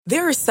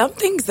There are some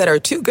things that are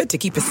too good to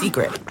keep a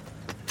secret.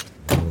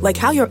 Like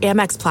how your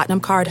Amex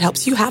Platinum card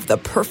helps you have the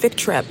perfect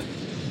trip.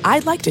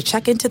 I'd like to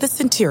check into the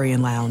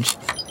Centurion Lounge.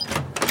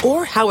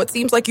 Or how it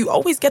seems like you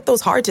always get those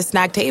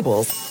hard-to-snag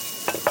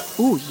tables.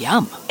 Ooh,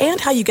 yum.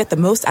 And how you get the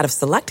most out of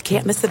select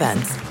can't-miss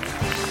events.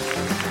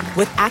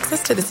 With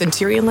access to the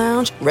Centurion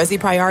Lounge, Resi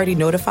Priority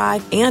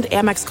Notified, and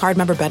Amex card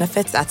member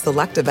benefits at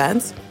select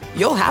events,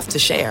 you'll have to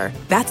share.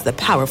 That's the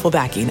powerful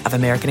backing of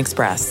American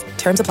Express.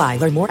 Terms apply.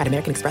 Learn more at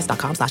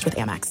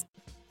americanexpress.com/withAmex.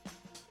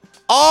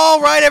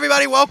 All right,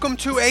 everybody, welcome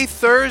to a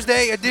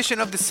Thursday edition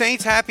of the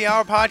Saints Happy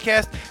Hour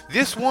podcast.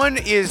 This one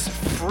is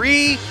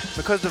free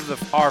because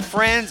of our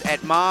friends at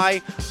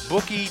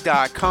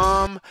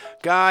MyBookie.com.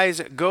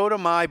 Guys, go to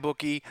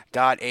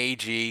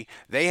MyBookie.ag.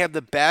 They have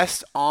the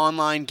best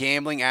online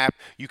gambling app.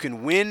 You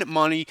can win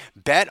money,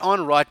 bet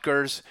on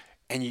Rutgers,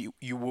 and you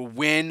will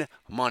win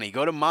money.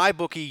 Go to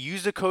MyBookie,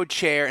 use the code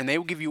CHAIR, and they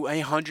will give you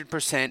a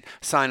 100%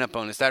 sign-up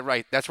bonus.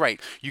 That's right.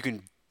 You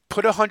can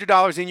put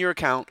 $100 in your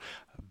account,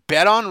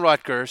 bet on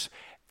Rutgers.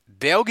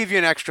 They'll give you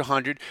an extra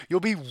 100. You'll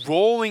be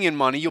rolling in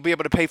money. You'll be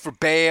able to pay for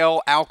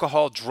bail,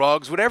 alcohol,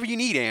 drugs, whatever you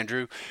need,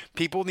 Andrew.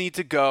 People need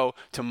to go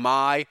to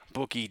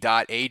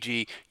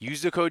mybookie.ag.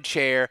 Use the code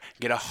CHAIR.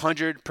 Get a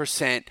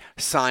 100%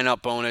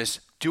 sign-up bonus.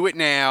 Do it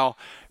now.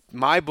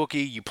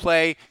 MyBookie, you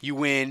play, you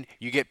win,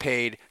 you get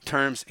paid.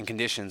 Terms and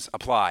conditions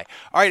apply.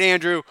 All right,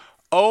 Andrew.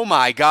 Oh,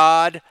 my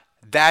God.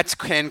 That's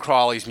Ken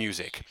Crawley's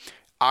music.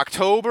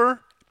 October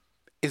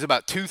is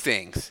about two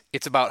things.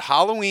 It's about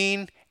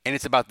Halloween, and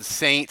it's about the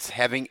Saints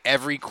having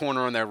every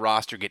corner on their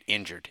roster get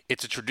injured.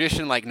 It's a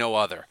tradition like no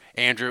other,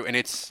 Andrew, and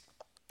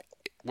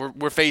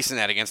we're facing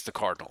that against the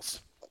Cardinals.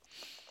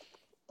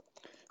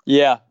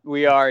 Yeah,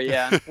 we are.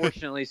 Yeah,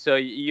 unfortunately. So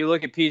you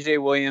look at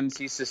PJ Williams;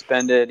 he's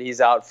suspended.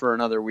 He's out for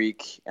another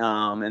week,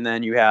 and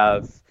then you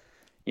have,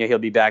 he'll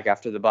be back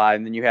after the bye.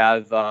 And then you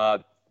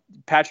have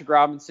Patrick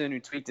Robinson, who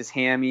tweaked his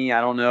hammy.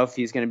 I don't know if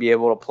he's going to be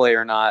able to play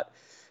or not.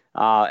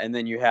 And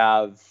then you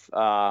have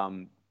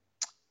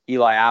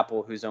Eli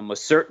Apple, who's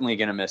almost certainly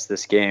going to miss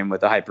this game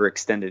with a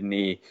hyperextended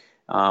knee.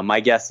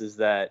 My guess is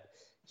that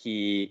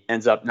he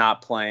ends up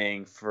not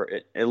playing for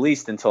at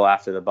least until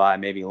after the bye,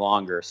 maybe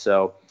longer.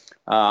 So,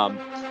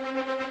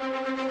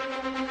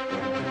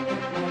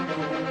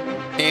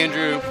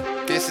 Andrew,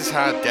 this is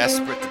how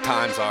desperate the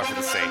times are for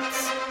the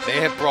Saints.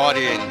 They have brought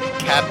in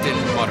Captain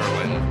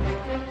Mutterlin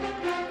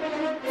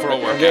for a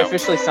workout. Have they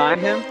officially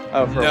signed him?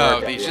 Oh, for a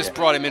workout. No, they just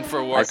brought him in for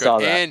a workout. I saw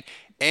that.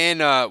 And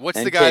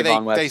what's the guy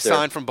they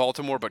signed from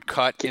Baltimore but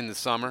cut in the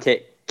summer?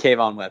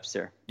 Kayvon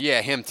Webster.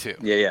 Yeah, him too.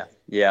 Yeah.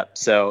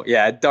 So,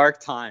 dark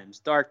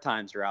times,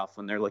 Ralph,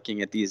 when they're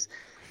looking at these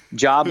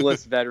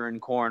jobless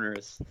veteran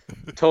corners,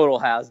 total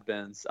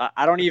has-beens.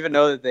 I don't even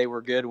know that they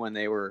were good when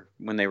they were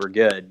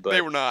good. But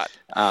they were not.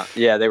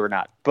 They were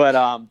not. But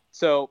I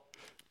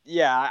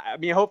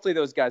mean, hopefully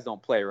those guys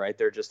don't play, right?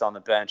 They're just on the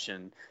bench,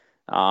 and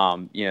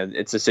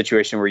it's a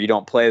situation where you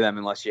don't play them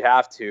unless you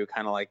have to,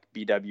 kind of like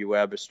B.W.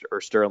 Webb or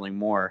Sterling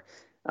Moore.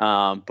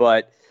 I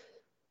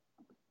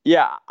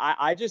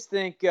just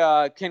think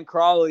Ken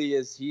Crawley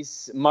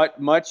he's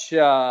much.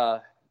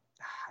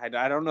 I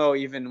don't know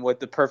even what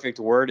the perfect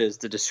word is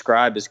to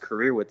describe his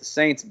career with the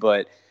Saints,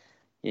 but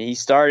he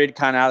started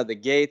kind of out of the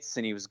gates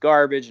and he was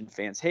garbage and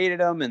fans hated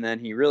him, and then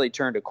he really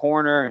turned a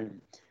corner and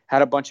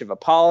had a bunch of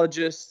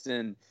apologists,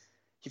 and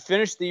he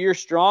finished the year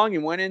strong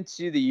and went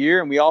into the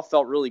year, and we all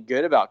felt really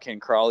good about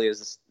Ken Crawley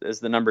as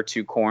the number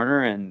 2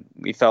 corner, and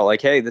we felt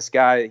like, hey, this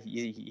guy,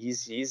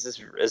 he's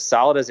as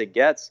solid as it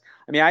gets.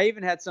 I mean, I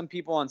even had some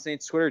people on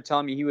Saints Twitter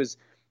telling me he was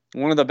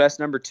one of the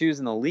best number 2s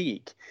in the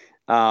league.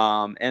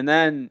 And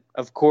then,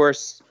 of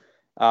course,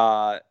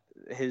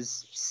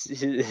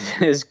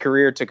 his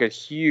career took a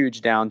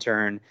huge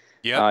downturn.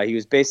 Yeah, he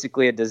was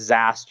basically a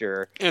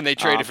disaster. And they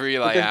traded for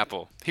Eli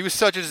Apple. He was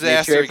such a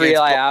disaster against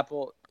Eli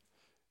Apple.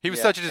 He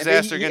was such a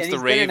disaster against the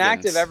Ravens. He's been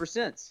inactive ever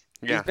since.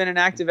 Yeah. He's been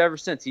inactive ever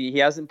since. He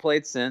hasn't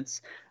played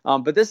since.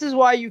 But this is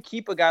why you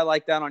keep a guy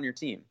like that on your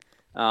team.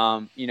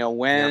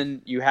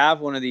 When you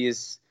have one of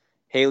these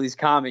Haley's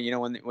Comet,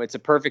 when it's a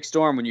perfect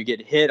storm, when you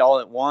get hit all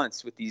at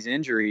once with these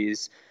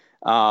injuries,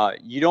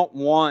 you don't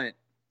want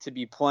to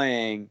be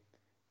playing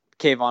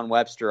Kayvon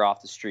Webster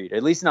off the street,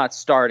 at least not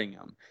starting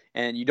him.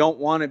 And you don't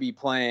want to be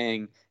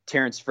playing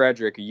Terrence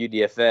Frederick or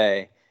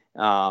UDFA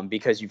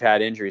because you've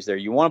had injuries there.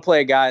 You want to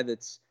play a guy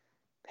that's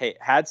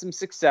had some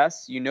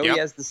success. He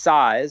has the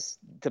size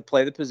to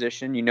play the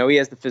position. He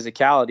has the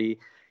physicality.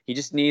 He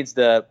just needs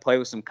to play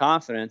with some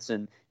confidence,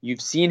 and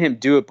you've seen him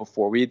do it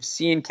before. We've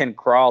seen Ken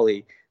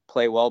Crawley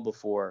play well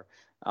before.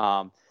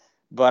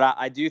 But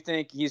I do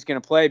think he's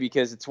going to play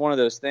because it's one of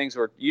those things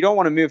where you don't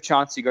want to move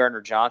Chauncey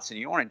Gardner-Johnson.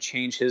 You don't want to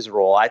change his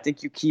role. I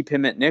think you keep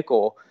him at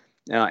nickel.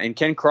 And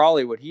Ken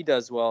Crawley, what he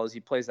does well is he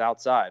plays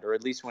outside, or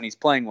at least when he's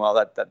playing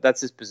well, that's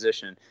his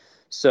position.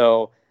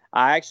 So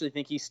I actually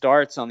think he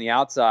starts on the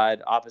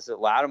outside opposite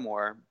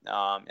Lattimore.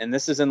 And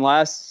this is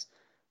unless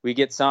we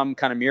get some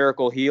kind of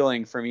miracle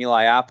healing from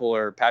Eli Apple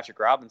or Patrick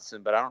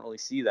Robinson, but I don't really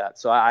see that.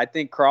 So I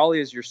think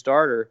Crawley is your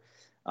starter,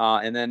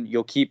 and then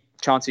you'll keep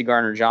Chauncey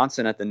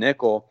Gardner-Johnson at the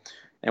nickel.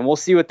 and we'll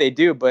see what they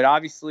do. But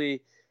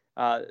obviously,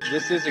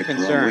 this is a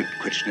concern.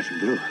 Quit sniffing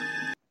glue.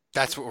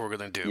 That's what we're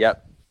going to do.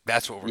 Yep.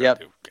 That's what we're going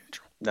to do.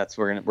 That's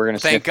we're gonna.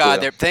 Thank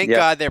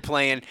God they're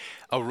playing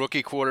a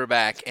rookie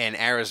quarterback in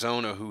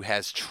Arizona who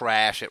has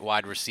trash at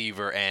wide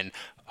receiver and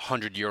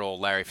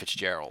 100-year-old Larry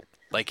Fitzgerald.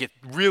 Like, it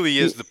really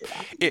is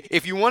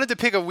if you wanted to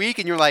pick a week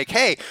and you're like,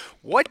 hey,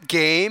 what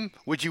game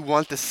would you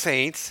want the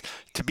Saints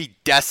to be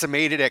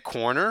decimated at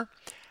corner?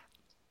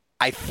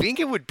 I think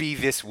it would be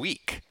this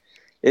week.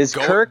 Is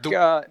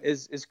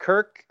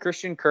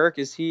Christian Kirk,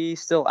 is he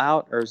still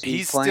out, or is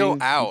he playing? Still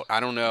out? I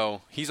don't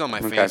know. He's on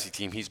my fantasy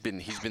team. He's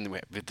been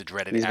with the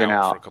dreaded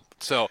out for a couple.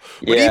 So,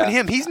 but even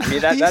him, he's not. I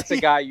mean, that's a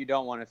guy you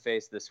don't want to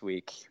face this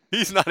week.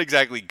 He's not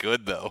exactly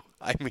good, though.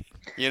 I mean,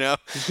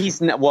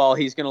 he's not, well,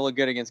 he's going to look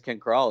good against Ken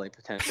Crawley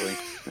potentially.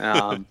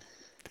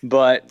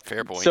 But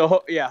fair point.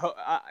 So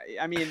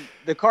I mean,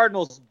 the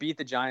Cardinals beat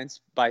the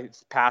Giants by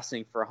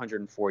passing for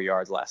 104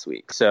 yards last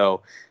week.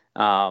 So.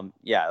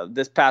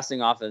 This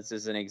passing offense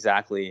isn't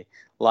exactly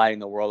lighting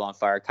the world on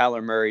fire.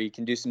 Kyler Murray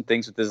can do some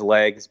things with his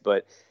legs,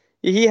 but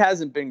he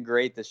hasn't been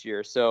great this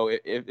year. So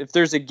if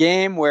there's a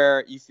game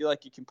where you feel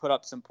like you can put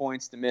up some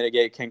points to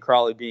mitigate Ken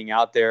Crawley being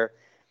out there,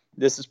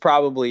 this is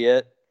probably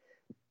it.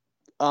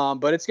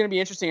 But it's going to be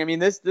interesting. I mean,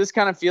 this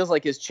kind of feels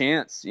like his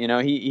chance.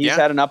 He's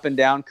had an up and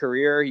down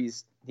career.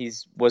 He's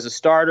was a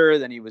starter,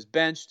 then he was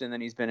benched, and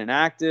then he's been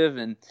inactive,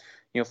 and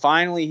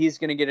finally he's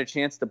going to get a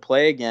chance to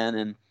play again.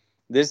 And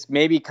this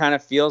maybe kind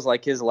of feels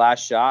like his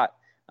last shot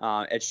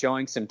at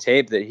showing some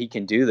tape that he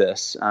can do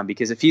this.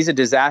 Because if he's a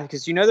disaster,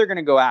 because they're going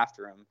to go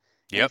after him.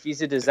 Yep. If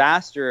he's a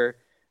disaster,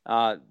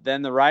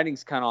 then the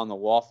writing's kind of on the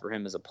wall for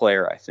him as a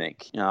player, I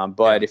think.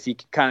 But if he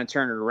can kind of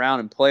turn it around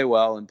and play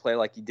well and play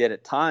like he did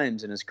at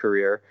times in his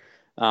career,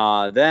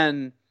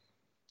 then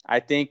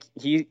I think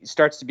he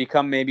starts to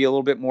become maybe a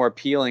little bit more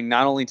appealing,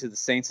 not only to the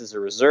Saints as a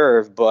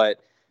reserve, but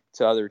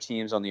to other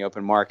teams on the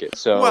open market.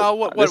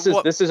 So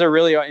this is a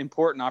really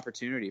important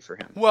opportunity for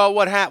him. Well,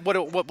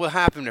 what will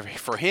happen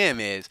for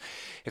him is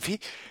if he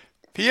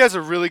has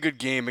a really good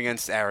game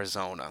against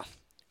Arizona,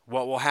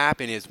 what will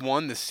happen is,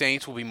 one, the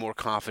Saints will be more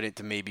confident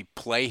to maybe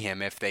play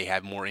him if they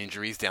have more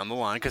injuries down the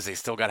line, because they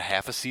still got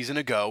half a season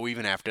to go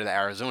even after the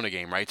Arizona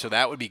game, right? So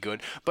that would be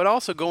good. But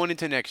also going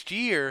into next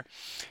year,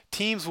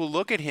 teams will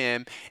look at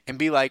him and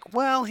be like,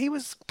 well, he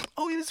was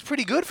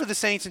pretty good for the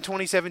Saints in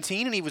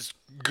 2017, and he was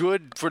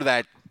good for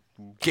that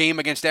game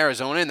against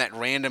Arizona and that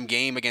random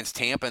game against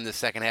Tampa in the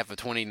second half of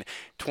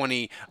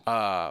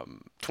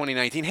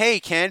 2019. Hey,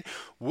 Ken,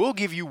 we'll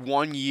give you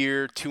 1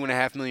 year,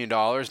 $2.5 million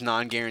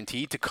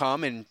non-guaranteed to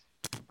come and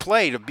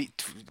play, to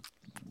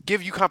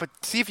give you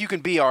see if you can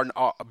be our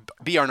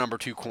number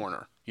 2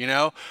 corner.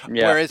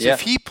 Whereas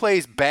if he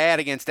plays bad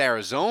against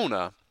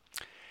Arizona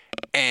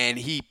and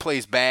he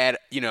plays bad,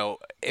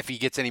 if he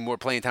gets any more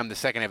playing time the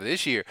second half of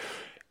this year,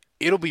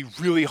 it'll be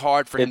really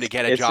hard for him to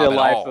get a job at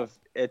all.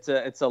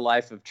 It's a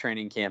life of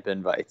training camp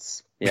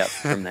invites. Yep,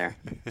 from there.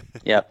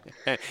 Yep.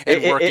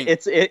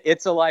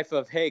 It's a life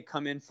of, hey,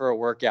 come in for a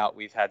workout.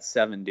 We've had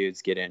 7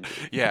 dudes get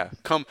injured. Yeah,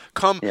 come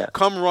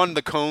run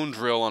the cone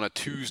drill on a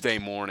Tuesday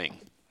morning.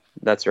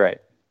 That's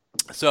right.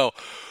 So,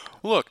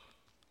 look,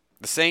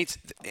 the Saints,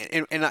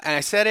 and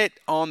I said it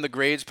on the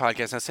Grades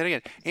podcast, and I said it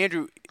again,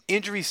 Andrew,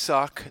 injuries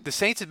suck. The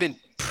Saints have been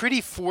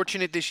pretty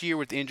fortunate this year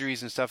with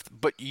injuries and stuff,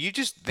 but you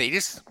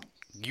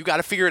got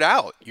to figure it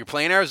out. You're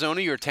playing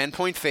Arizona. You're a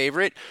 10-point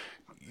favorite.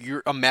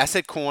 You're a mess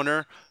at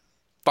corner.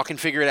 Fucking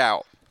figure it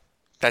out.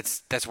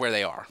 That's where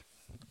they are.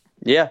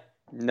 Yeah.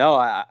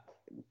 No,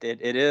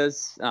 it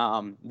is.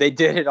 They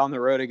did it on the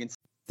road against.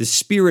 The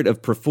spirit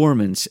of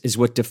performance is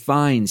what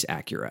defines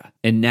Acura.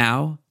 And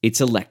now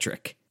it's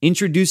electric.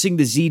 Introducing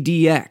the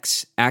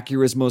ZDX,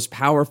 Acura's most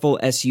powerful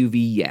SUV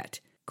yet.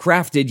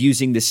 Crafted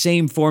using the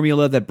same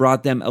formula that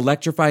brought them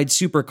electrified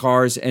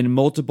supercars and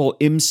multiple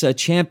IMSA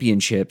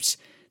championships,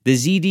 the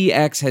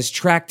ZDX has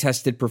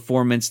track-tested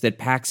performance that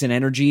packs an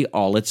energy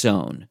all its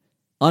own.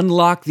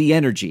 Unlock the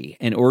energy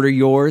and order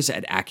yours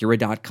at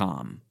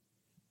Acura.com.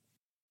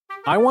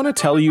 I want to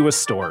tell you a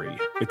story.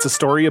 It's a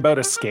story about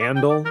a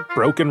scandal,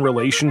 broken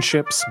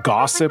relationships,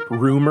 gossip,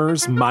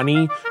 rumors,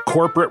 money,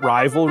 corporate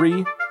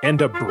rivalry,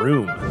 and a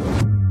broom.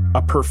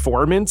 A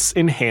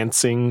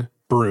performance-enhancing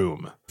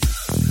broom.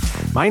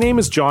 My name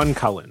is John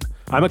Cullen.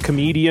 I'm a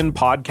comedian,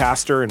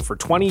 podcaster, and for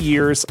 20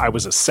 years, I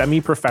was a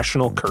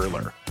semi-professional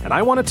curler. And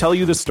I want to tell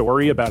you the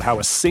story about how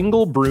a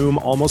single broom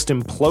almost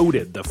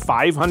imploded the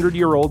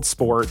 500-year-old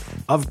sport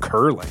of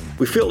curling.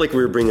 We felt like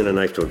we were bringing a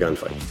knife to a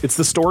gunfight. It's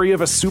the story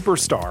of a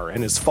superstar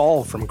and his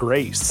fall from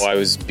grace. Well, I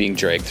was being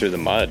dragged through the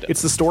mud.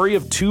 It's the story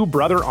of 2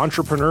 brother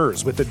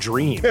entrepreneurs with a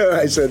dream.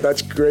 I said,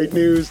 that's great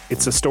news.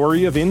 It's a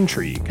story of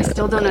intrigue. I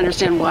still don't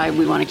understand why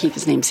we want to keep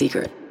his name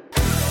secret.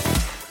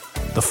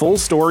 The full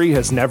story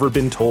has never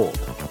been told,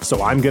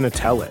 so I'm going to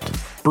tell it.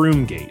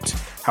 Broomgate,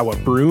 how a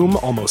broom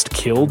almost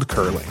killed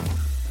curling.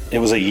 It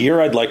was a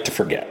year I'd like to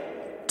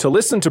forget. To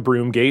listen to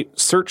Broomgate,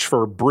 search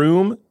for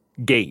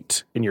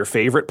Broomgate in your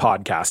favorite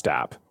podcast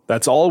app.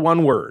 That's all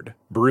one word,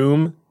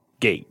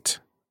 Broomgate.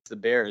 The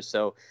Bears,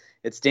 so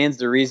it stands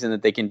to reason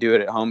that they can do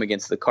it at home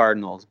against the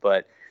Cardinals.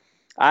 But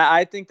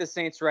I think the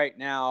Saints right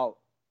now,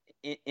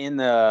 in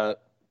the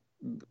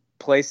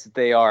place that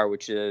they are,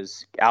 which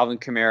is Alvin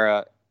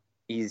Kamara,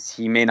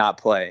 he may not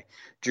play.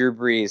 Drew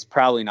Brees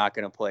probably not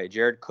going to play.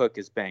 Jared Cook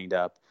is banged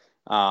up.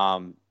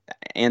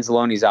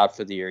 Anzalone's out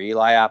for the year.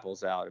 Eli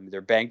Apple's out. I mean,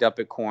 they're banged up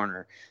at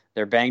corner.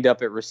 They're banged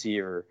up at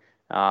receiver.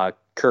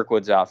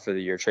 Kirkwood's out for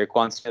the year.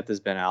 Traquan Smith has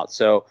been out.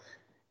 So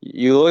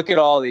you look at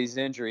all these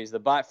injuries.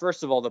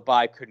 First of all, the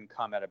bye couldn't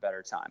come at a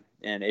better time.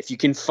 And if you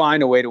can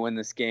find a way to win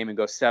this game and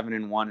go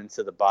 7-1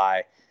 into the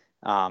bye,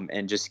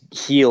 and just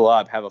heal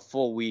up, have a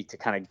full week to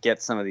kind of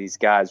get some of these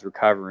guys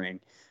recovering,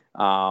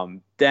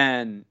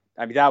 then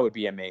I mean that would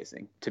be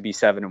amazing to be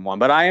 7-1.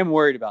 But I am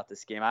worried about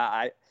this game.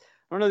 I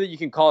don't know that you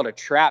can call it a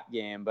trap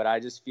game, but I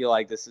just feel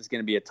like this is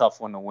going to be a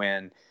tough one to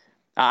win.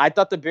 I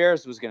thought the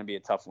Bears was going to be a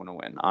tough one to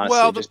win,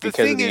 honestly, just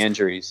because of the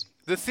injuries.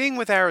 The thing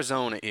with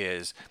Arizona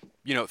is,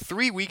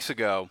 3 weeks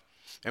ago,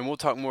 and we'll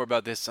talk more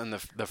about this on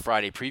the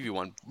Friday preview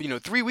one.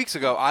 3 weeks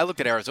ago, I looked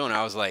at Arizona.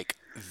 I was like,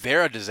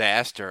 they're a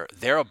disaster.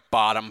 They're a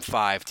bottom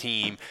 5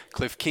 team.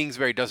 Cliff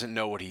Kingsbury doesn't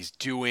know what he's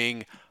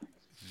doing.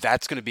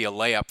 That's going to be a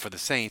layup for the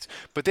Saints.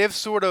 But they've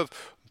sort of,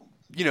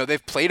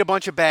 they've played a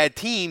bunch of bad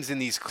teams in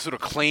these sort of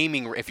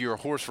claiming, if you're a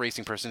horse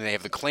racing person, they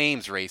have the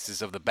claims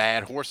races of the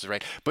bad horses,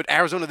 right? But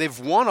Arizona, they've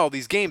won all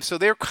these games. So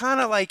they're kind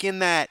of like in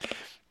that,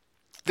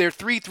 they're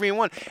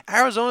 3-1.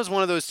 Arizona's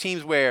one of those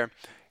teams where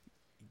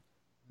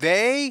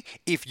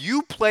if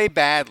you play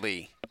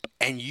badly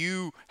and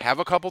you have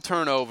a couple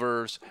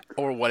turnovers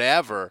or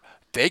whatever,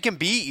 they can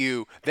beat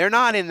you. They're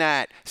not in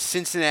that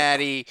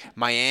Cincinnati,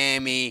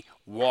 Miami,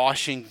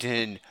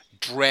 Washington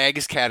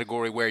dregs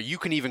category where you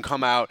can even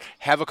come out,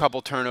 have a couple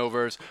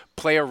turnovers,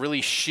 play a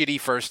really shitty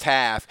first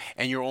half,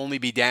 and you'll only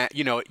be down.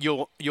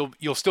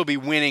 You'll still be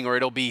winning, or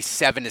it'll be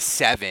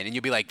 7-7, and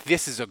you'll be like,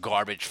 this is a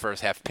garbage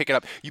first half.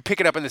 You pick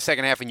it up in the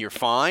second half, and you're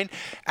fine.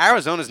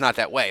 Arizona's not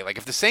that way. Like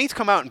if the Saints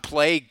come out and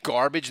play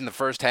garbage in the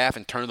first half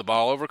and turn the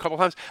ball over a couple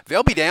times,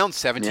 they'll be down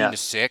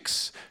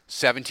 17-6.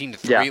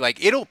 17-3,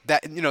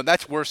 yeah.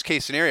 That's worst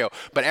case scenario.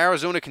 But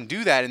Arizona can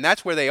do that, and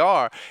that's where they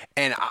are.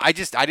 And I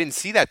didn't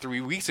see that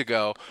 3 weeks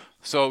ago.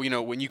 So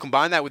when you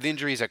combine that with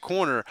injuries at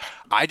corner,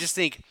 I just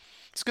think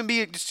it's going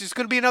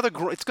to be another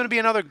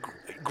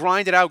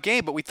grinded out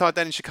game. But we thought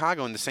that in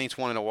Chicago, and the Saints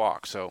won in a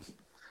walk. So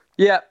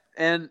yeah,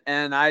 and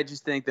I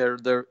just think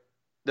the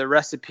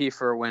recipe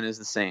for a win is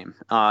the same.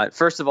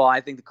 First of all,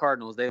 I think the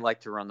Cardinals, they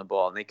like to run the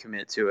ball and they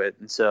commit to it,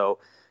 and so.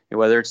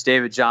 Whether it's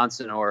David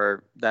Johnson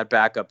or that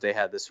backup they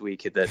had this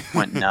week that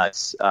went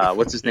nuts.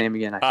 What's his name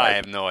again? I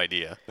have no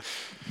idea.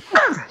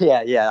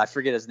 Yeah, I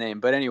forget his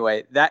name. But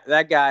anyway,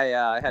 that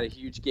guy had a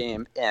huge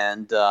game,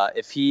 and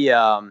if he,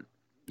 they're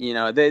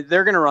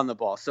going to run the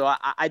ball. So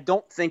I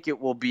don't think it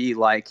will be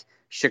like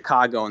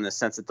Chicago in the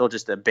sense that they'll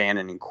just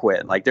abandon and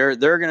quit. Like they're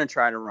going to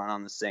try to run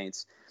on the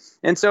Saints.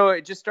 And so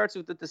it just starts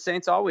with what the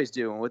Saints always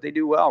do and what they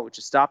do well, which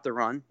is stop the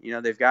run.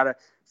 They've got to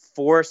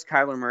force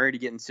Kyler Murray to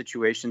get in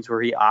situations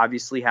where he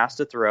obviously has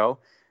to throw.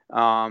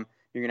 You're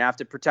going to have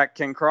to protect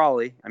Ken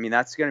Crawley. I mean,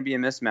 that's going to be a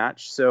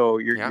mismatch. So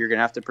you're going to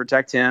have to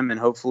protect him, and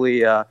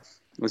hopefully the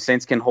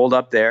Saints can hold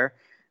up there.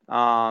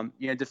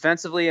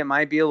 Defensively, it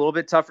might be a little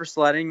bit tougher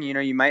sledding.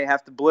 You might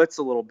have to blitz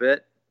a little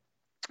bit,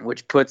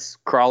 which puts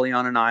Crawley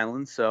on an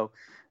island. So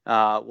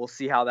we'll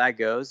see how that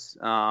goes.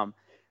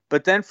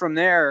 But then from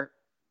there,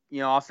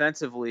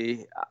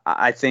 offensively,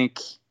 I think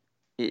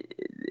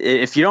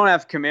if you don't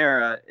have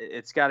Kamara,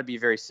 it's got to be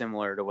very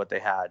similar to what they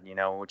had,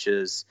 which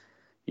is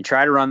you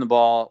try to run the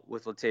ball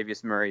with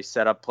Latavius Murray,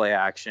 set up play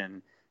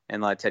action,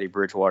 and let Teddy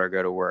Bridgewater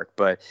go to work.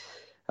 But,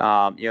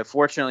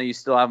 fortunately, you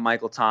still have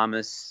Michael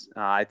Thomas.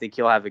 I think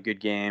he'll have a good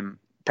game.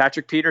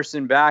 Patrick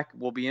Peterson back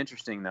will be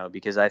interesting, though,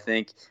 because I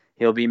think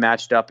he'll be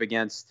matched up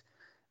against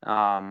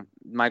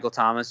Michael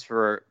Thomas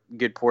for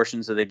good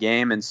portions of the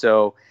game. And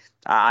so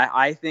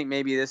I think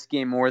maybe this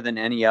game more than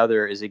any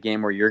other is a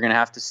game where you're going to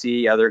have to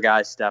see other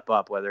guys step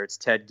up, whether it's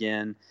Ted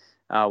Ginn,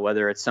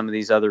 whether it's some of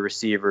these other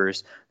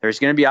receivers. There's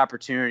going to be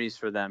opportunities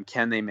for them.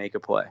 Can they make a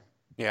play?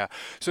 Yeah.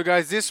 So,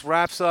 guys, this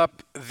wraps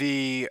up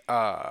the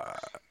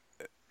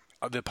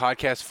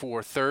podcast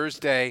for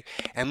Thursday.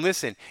 And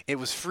listen, it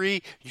was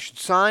free. You should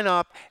sign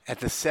up at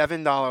the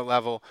 $7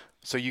 level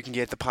so you can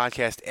get the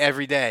podcast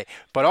every day.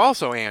 But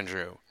also,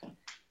 Andrew,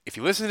 if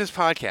you listen to this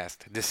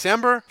podcast,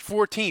 December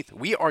 14th,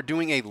 we are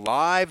doing a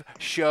live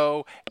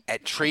show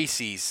at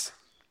Tracy's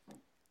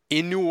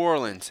in New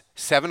Orleans,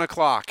 7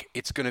 o'clock.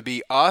 It's going to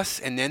be us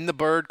and then the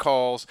bird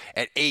calls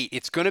at 8.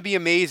 It's going to be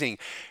amazing.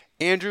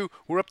 Andrew,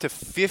 we're up to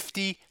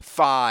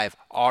 55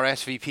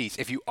 RSVPs.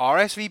 If you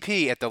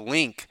RSVP at the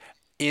link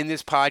in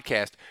this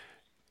podcast,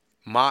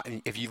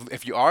 if you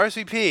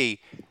RSVP,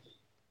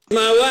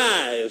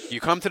 my wife,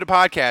 you come to the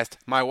podcast,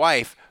 my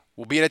wife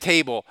will be at a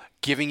table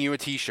giving you a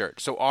T-shirt.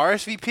 So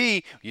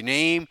RSVP, your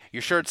name,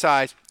 your shirt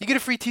size, you get a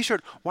free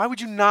T-shirt. Why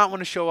would you not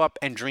want to show up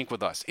and drink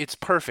with us? It's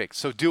perfect.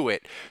 So do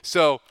it.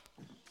 So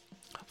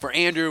for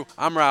Andrew,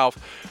 I'm Ralph.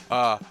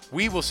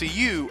 We will see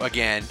you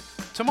again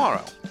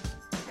tomorrow.